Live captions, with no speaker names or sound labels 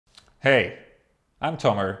Hey, I'm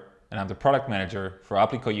Tomer and I'm the product manager for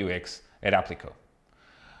Apliqo UX at Apliqo.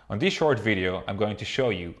 On this short video, I'm going to show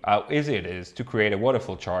you how easy it is to create a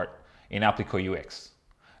waterfall chart in Apliqo UX.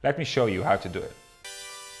 Let me show you how to do it.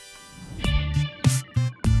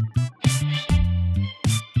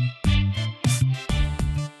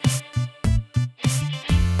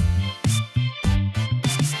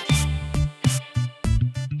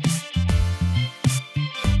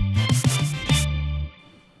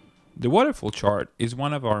 The waterfall chart is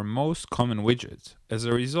one of our most common widgets as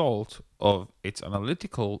a result of its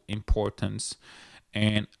analytical importance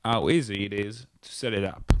and how easy it is to set it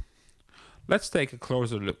up. Let's take a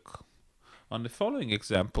closer look. On the following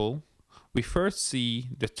example, we first see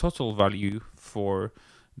the total value for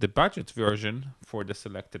the budget version for the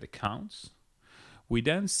selected accounts. We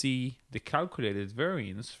then see the calculated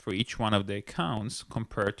variance for each one of the accounts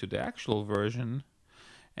compared to the actual version,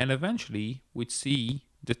 and eventually we see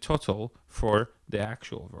the total for the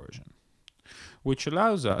actual version, which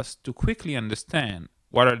allows us to quickly understand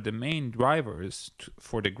what are the main drivers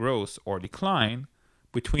for the growth or decline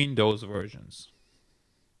between those versions.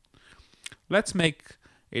 Let's make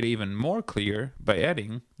it even more clear by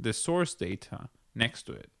adding the source data next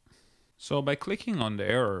to it. So by clicking on the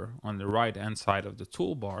arrow on the right hand side of the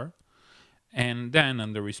toolbar and then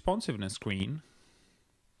on the responsiveness screen,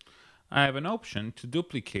 I have an option to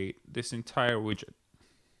duplicate this entire widget.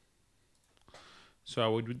 So I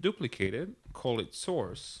would duplicate it, call it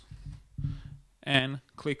source, and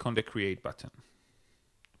click on the create button.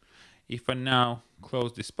 If I now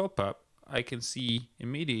close this pop-up, I can see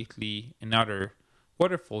immediately another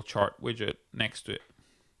waterfall chart widget next to it.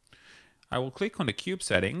 I will click on the cube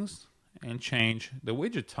settings and change the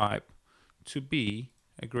widget type to be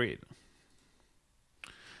a grid.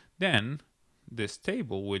 Then this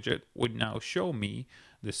table widget would now show me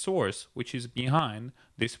the source which is behind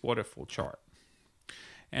this waterfall chart.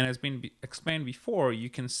 And as been explained before, you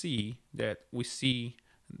can see that we see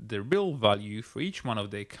the real value for each one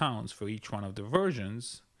of the accounts for each one of the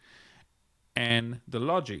versions and the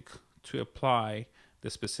logic to apply the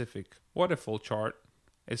specific waterfall chart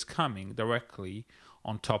is coming directly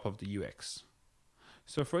on top of the UX.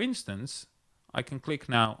 So for instance, I can click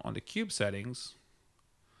now on the cube settings,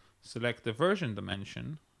 select the version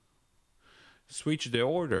dimension, switch the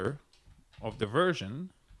order of the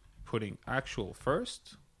version, putting actual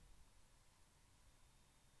first,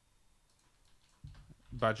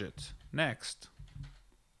 budget next,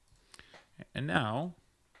 and now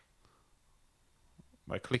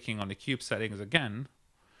by clicking on the cube settings again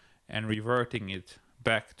and reverting it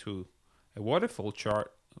back to a waterfall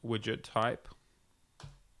chart widget type,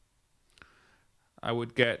 I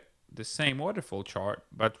would get the same waterfall chart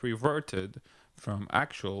but reverted from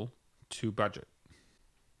actual to budget.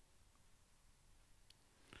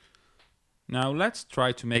 Now let's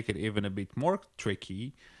try to make it even a bit more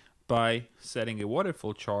tricky by setting a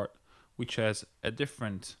waterfall chart which has a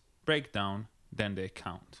different breakdown than the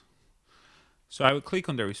account. So I will click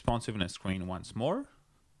on the responsiveness screen once more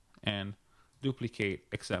and duplicate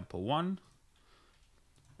example 1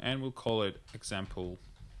 and we'll call it example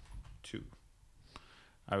 2.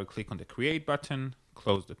 I will click on the create button,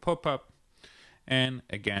 close the pop-up, and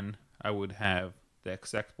again I would have the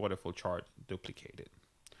exact waterfall chart duplicated.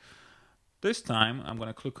 This time I'm going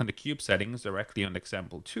to click on the cube settings directly on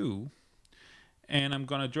example 2 and I'm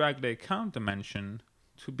going to drag the account dimension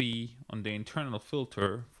to be on the internal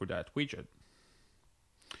filter for that widget.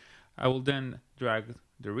 I will then drag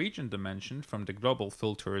the region dimension from the global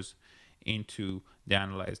filters into the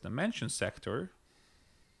analyze dimension sector.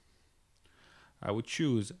 I would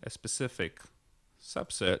choose a specific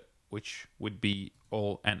subset which would be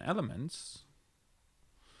all n elements.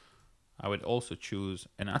 I would also choose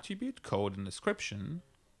an attribute, code, and description,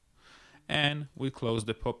 and we close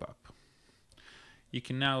the pop-up. You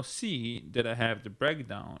can now see that I have the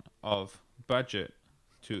breakdown of budget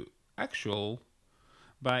to actual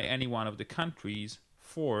by any one of the countries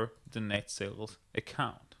for the net sales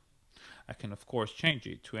account. I can of course change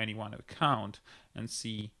it to any one account and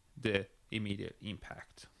see the immediate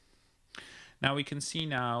impact. Now we can see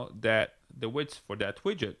now that the width for that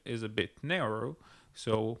widget is a bit narrow,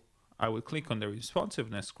 so I will click on the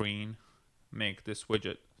responsiveness screen, make this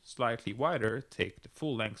widget slightly wider, take the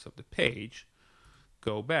full length of the page,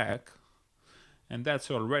 go back, and that's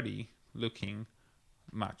already looking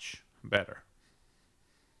much better.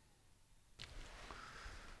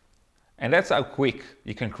 And that's how quick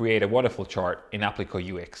you can create a waterfall chart in Apliqo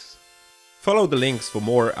UX. Follow the links for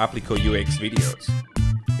more Apliqo UX videos.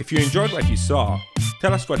 If you enjoyed what you saw,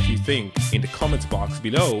 tell us what you think in the comments box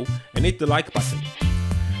below and hit the like button.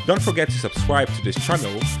 Don't forget to subscribe to this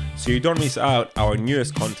channel so you don't miss out our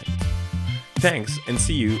newest content. Thanks and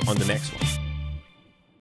see you on the next one.